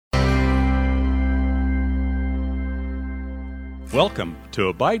Welcome to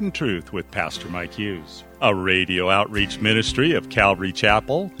Abide in Truth with Pastor Mike Hughes, a radio outreach ministry of Calvary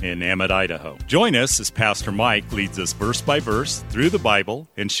Chapel in Emmett, Idaho. Join us as Pastor Mike leads us verse by verse through the Bible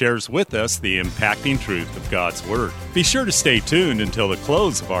and shares with us the impacting truth of God's Word. Be sure to stay tuned until the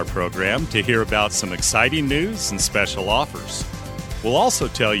close of our program to hear about some exciting news and special offers. We'll also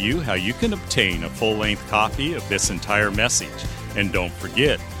tell you how you can obtain a full-length copy of this entire message. And don't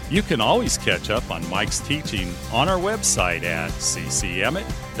forget, you can always catch up on Mike's teaching on our website at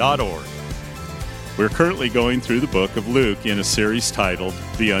ccemmett.org. We're currently going through the book of Luke in a series titled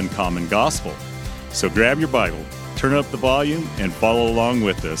The Uncommon Gospel. So grab your Bible, turn up the volume, and follow along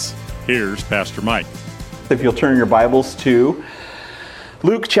with us. Here's Pastor Mike. If you'll turn your Bibles to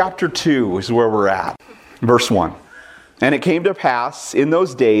Luke chapter 2 is where we're at. Verse 1. And it came to pass in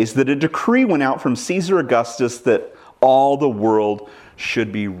those days that a decree went out from Caesar Augustus that all the world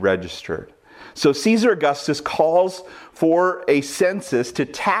should be registered. So Caesar Augustus calls for a census to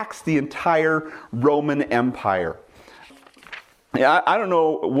tax the entire Roman Empire. I don't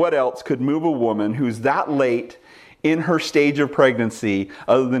know what else could move a woman who's that late in her stage of pregnancy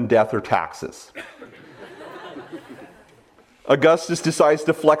other than death or taxes. Augustus decides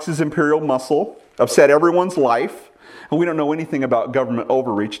to flex his imperial muscle, upset everyone's life, and we don't know anything about government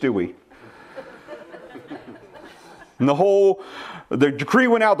overreach, do we? And the decree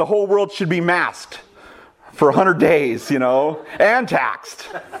went out, the whole world should be masked for 100 days, and taxed.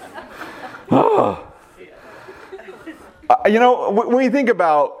 Oh. When you think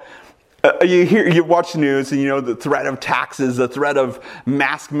about, you watch the news and the threat of taxes, the threat of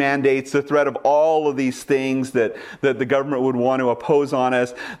mask mandates, the threat of all of these things that the government would want to oppose on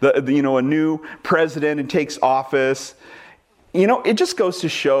us, a new president takes office. It just goes to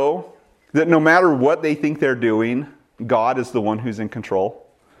show that no matter what they think they're doing, God is the one who's in control.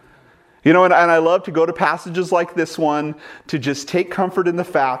 And I love to go to passages like this one to just take comfort in the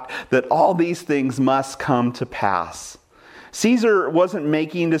fact that all these things must come to pass. Caesar wasn't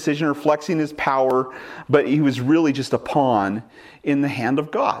making a decision or flexing his power, but he was really just a pawn in the hand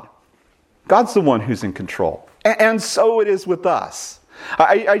of God. God's the one who's in control. And so it is with us.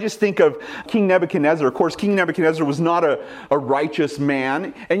 I just think of King Nebuchadnezzar. Of course, King Nebuchadnezzar was not a righteous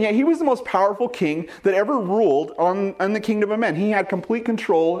man, and yet he was the most powerful king that ever ruled on the kingdom of men. He had complete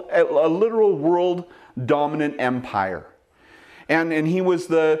control, a literal world-dominant empire. And he was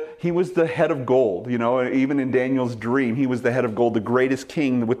the head of gold. Even in Daniel's dream, he was the head of gold, the greatest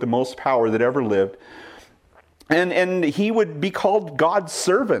king with the most power that ever lived. And he would be called God's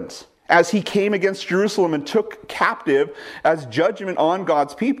servant, as he came against Jerusalem and took captive as judgment on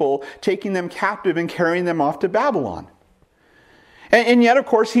God's people, taking them captive and carrying them off to Babylon. And yet, of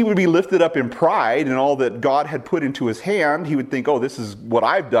course, he would be lifted up in pride and all that God had put into his hand. He would think, oh, this is what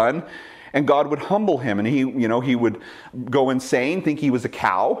I've done. And God would humble him. And he would go insane, think he was a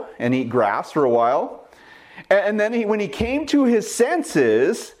cow, and eat grass for a while. And then when he came to his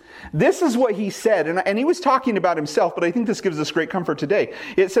senses, this is what he said, and he was talking about himself, but I think this gives us great comfort today.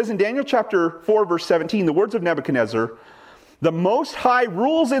 It says in Daniel chapter 4, verse 17, the words of Nebuchadnezzar, "The Most High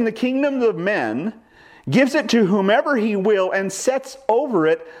rules in the kingdom of men, gives it to whomever he will, and sets over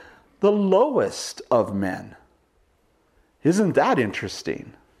it the lowest of men." Isn't that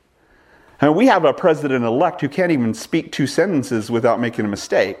interesting? And we have a president-elect who can't even speak two sentences without making a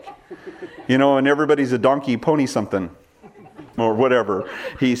mistake. And everybody's a donkey, pony something. Or whatever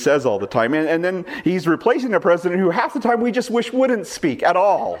he says all the time. And then he's replacing a president who half the time we just wish wouldn't speak at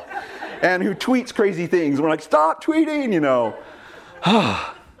all. And who tweets crazy things. We're like, stop tweeting,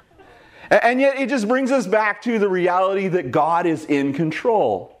 And yet it just brings us back to the reality that God is in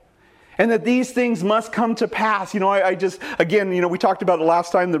control. And that these things must come to pass. We talked about it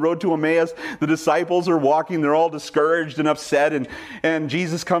last time, the road to Emmaus. The disciples are walking, they're all discouraged and upset. And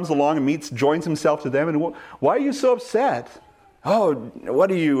Jesus comes along and joins himself to them. And why are you so upset? Oh, what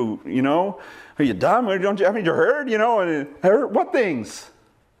are you, are you dumb? Haven't you heard, heard what things?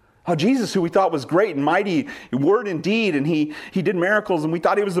 Oh, Jesus, who we thought was great and mighty, word and deed, and he did miracles, and we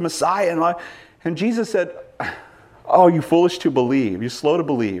thought he was the Messiah. And Jesus said, oh, you foolish to believe, you slow to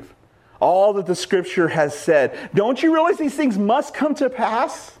believe. All that the Scripture has said. Don't you realize these things must come to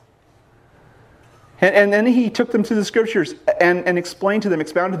pass? And then he took them to the Scriptures and explained to them,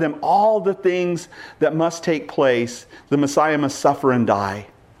 expounded to them all the things that must take place. The Messiah must suffer and die.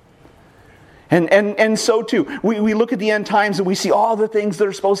 And so too, we look at the end times and we see all the things that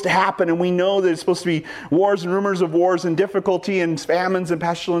are supposed to happen, and we know that it's supposed to be wars and rumors of wars and difficulty and famines and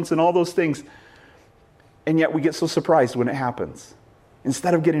pestilence and all those things. And yet we get so surprised when it happens.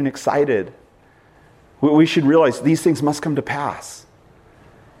 Instead of getting excited, we should realize these things must come to pass.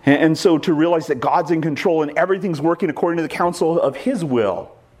 And so to realize that God's in control and everything's working according to the counsel of His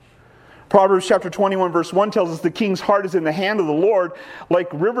will. Proverbs chapter 21 verse 1 tells us the king's heart is in the hand of the Lord. Like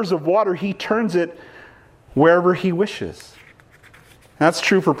rivers of water, He turns it wherever He wishes. That's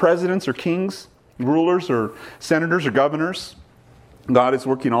true for presidents or kings, rulers or senators or governors. God is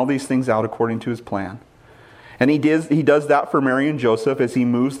working all these things out according to His plan. And He does that for Mary and Joseph as He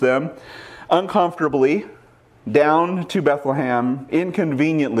moves them uncomfortably down to Bethlehem,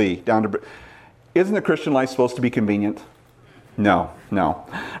 inconveniently down to... Isn't the Christian life supposed to be convenient? No.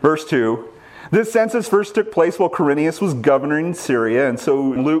 Verse 2. This census first took place while Quirinius was governing Syria. And so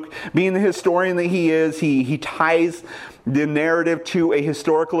Luke, being the historian that he is, he ties the narrative to a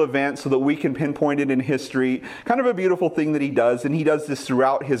historical event so that we can pinpoint it in history. Kind of a beautiful thing that he does. And he does this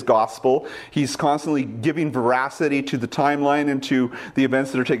throughout his gospel. He's constantly giving veracity to the timeline and to the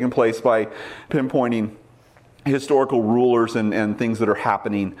events that are taking place by pinpointing historical rulers and things that are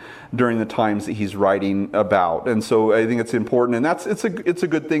happening during the times that he's writing about. And so I think it's important, and it's a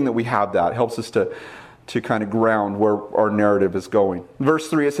good thing that we have that. It helps us to kind of ground where our narrative is going. Verse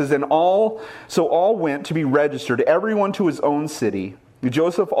 3, it says, all went to be registered, everyone to his own city.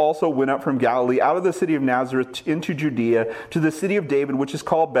 Joseph also went up from Galilee out of the city of Nazareth into Judea to the city of David, which is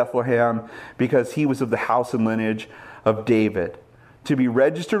called Bethlehem, because he was of the house and lineage of David, to be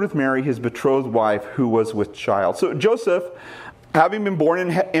registered with Mary, his betrothed wife, who was with child. So Joseph, having been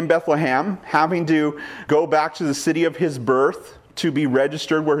born in Bethlehem, having to go back to the city of his birth to be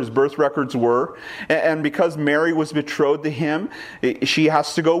registered where his birth records were, and because Mary was betrothed to him, she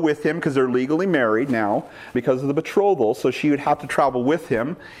has to go with him because they're legally married now because of the betrothal, so she would have to travel with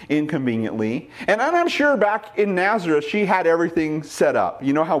him inconveniently. And I'm sure back in Nazareth, she had everything set up.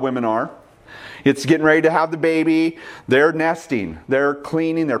 You know how women are. It's getting ready to have the baby. They're nesting. They're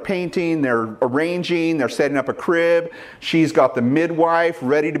cleaning. They're painting. They're arranging. They're setting up a crib. She's got the midwife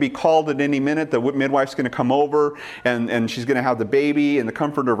ready to be called at any minute. The midwife's going to come over and she's going to have the baby in the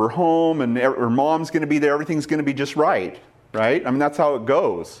comfort of her home, and her mom's going to be there. Everything's going to be just right? I mean, that's how it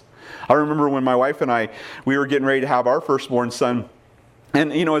goes. I remember when my wife and we were getting ready to have our firstborn son.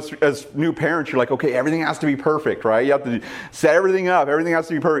 And, you know, as new parents, you're like, okay, everything has to be perfect, right? You have to set everything up. Everything has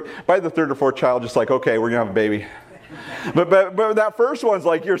to be perfect. By the third or fourth child, just like, okay, we're going to have a baby. But that first one's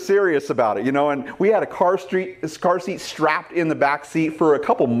like, you're serious about it, you know. And we had a car seat strapped in the back seat for a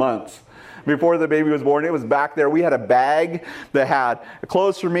couple months before the baby was born. It was back there. We had a bag that had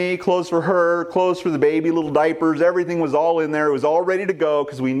clothes for me, clothes for her, clothes for the baby, little diapers. Everything was all in there. It was all ready to go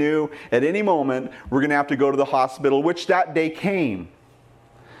because we knew at any moment we're going to have to go to the hospital, which that day came.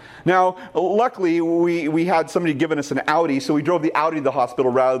 Now, luckily, we had somebody giving us an Audi, so we drove the Audi to the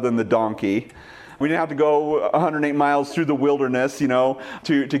hospital rather than the donkey. We didn't have to go 108 miles through the wilderness, you know,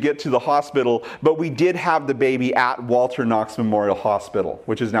 to get to the hospital. But we did have the baby at Walter Knox Memorial Hospital,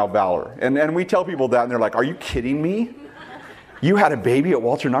 which is now Valor. And we tell people that, and they're like, are you kidding me? You had a baby at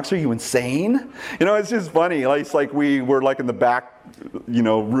Walter Knox? Are you insane? You know, it's just funny. It's like we were like in the back, you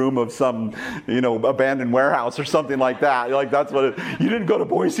know, room of some, you know, abandoned warehouse or something like that. Like, that's what you didn't go to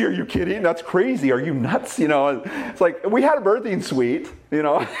Boise? Are you kidding? That's crazy. Are you nuts? You know, it's like we had a birthing suite, you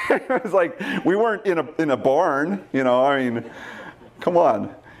know. It's like we weren't in a barn, you know. I mean, come on.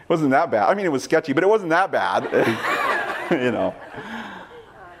 It wasn't that bad. I mean, it was sketchy, but it wasn't that bad, you know.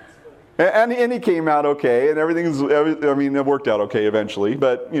 And he came out okay, and it worked out okay eventually,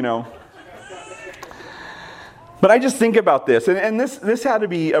 but, you know. But I just think about this, and this had to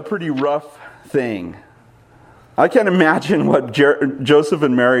be a pretty rough thing. I can't imagine what Joseph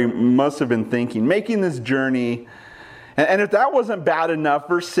and Mary must have been thinking, making this journey. And if that wasn't bad enough,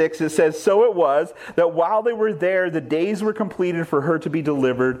 verse 6, it says, so it was that while they were there, the days were completed for her to be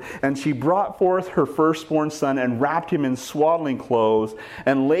delivered, and she brought forth her firstborn son and wrapped him in swaddling clothes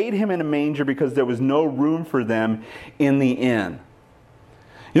and laid him in a manger because there was no room for them in the inn.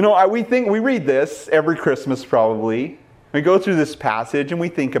 You know, we read this every Christmas probably. We go through this passage and we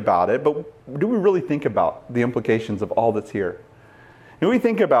think about it, but do we really think about the implications of all that's here? And we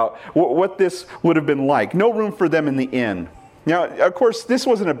think about what this would have been like. No room for them in the inn. Now, of course, this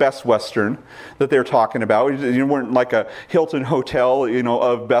wasn't a Best Western that they're talking about. You weren't like a Hilton Hotel, you know,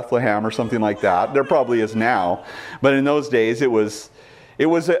 of Bethlehem or something like that. There probably is now. But in those days, it was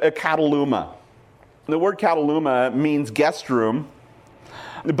a cataluma. The word cataluma means guest room.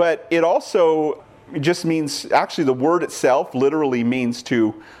 But it also just means, actually the word itself literally means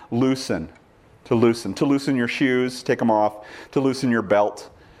to loosen. To loosen your shoes, take them off, to loosen your belt.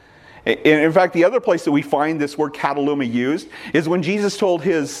 In fact, the other place that we find this word cataluma used is when Jesus told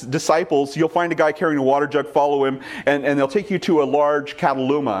his disciples, you'll find a guy carrying a water jug, follow him, and they'll take you to a large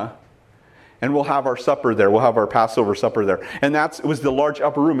cataluma. and we'll have our supper there. We'll have our Passover supper there. And it was the large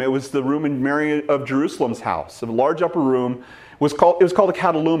upper room. It was the room in Mary of Jerusalem's house. The large upper room was called a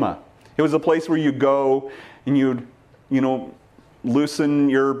Cataluma. It was a place where you go and you'd, loosen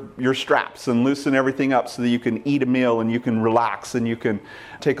your straps and loosen everything up so that you can eat a meal and you can relax and you can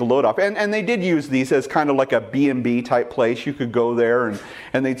take a load off. And they did use these as kind of like a B&B type place. You could go there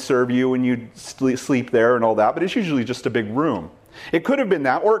and they'd serve you and you'd sleep there and all that. But it's usually just a big room. It could have been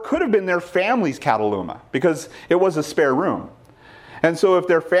that, or it could have been their family's Cataluma, because it was a spare room. And so if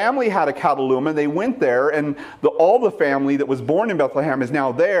their family had a Cataluma, they went there, and all the family that was born in Bethlehem is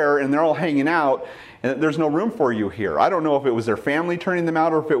now there, and they're all hanging out, and there's no room for you here. I don't know if it was their family turning them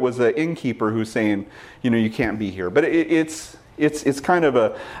out, or if it was an innkeeper who's saying, you can't be here. But it's kind of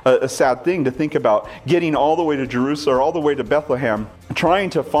a sad thing to think about, getting all the way to Jerusalem, or all the way to Bethlehem, trying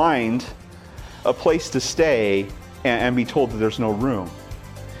to find a place to stay and be told that there's no room.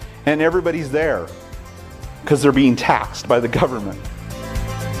 And everybody's there because they're being taxed by the government.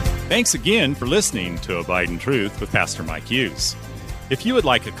 Thanks again for listening to Abide in Truth with Pastor Mike Hughes. If you would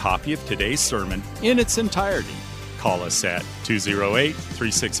like a copy of today's sermon in its entirety, call us at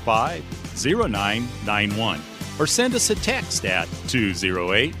 208-365-0991 or send us a text at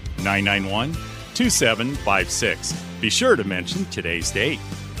 208-991-2756. Be sure to mention today's date.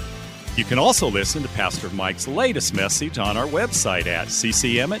 You can also listen to Pastor Mike's latest message on our website at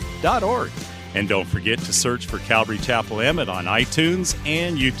ccemmett.org. And don't forget to search for Calvary Chapel Emmett on iTunes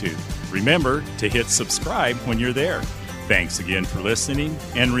and YouTube. Remember to hit subscribe when you're there. Thanks again for listening,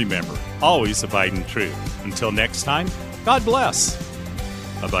 and remember, always abide in truth. Until next time, God bless.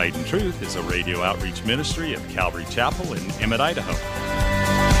 Abide in Truth is a radio outreach ministry of Calvary Chapel in Emmett, Idaho.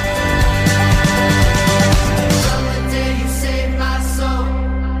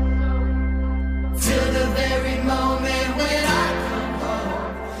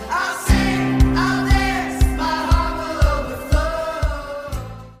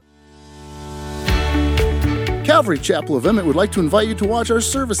 Calvary Chapel of Emmett would like to invite you to watch our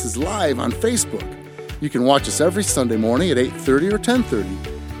services live on Facebook. You can watch us every Sunday morning at 8:30 or 10:30.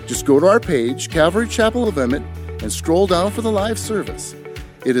 Just go to our page, Calvary Chapel of Emmett, and scroll down for the live service.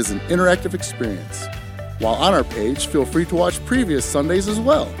 It is an interactive experience. While on our page, feel free to watch previous Sundays as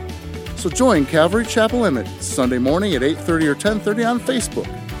well. So join Calvary Chapel Emmett Sunday morning at 8:30 or 10:30 on Facebook.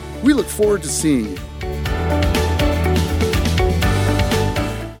 We look forward to seeing you.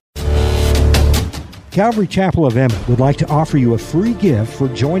 Calvary Chapel of Emmett would like to offer you a free gift for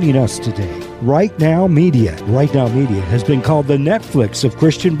joining us today. Right Now Media. Right Now Media has been called the Netflix of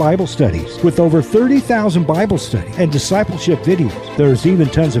Christian Bible studies. With over 30,000 Bible study and discipleship videos, there's even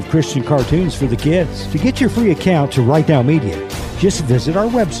tons of Christian cartoons for the kids. To get your free account to Right Now Media, just visit our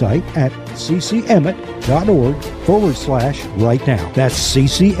website at ccemmett.org/right now. That's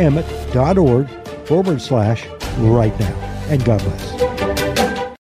ccemmett.org/right now. And God bless.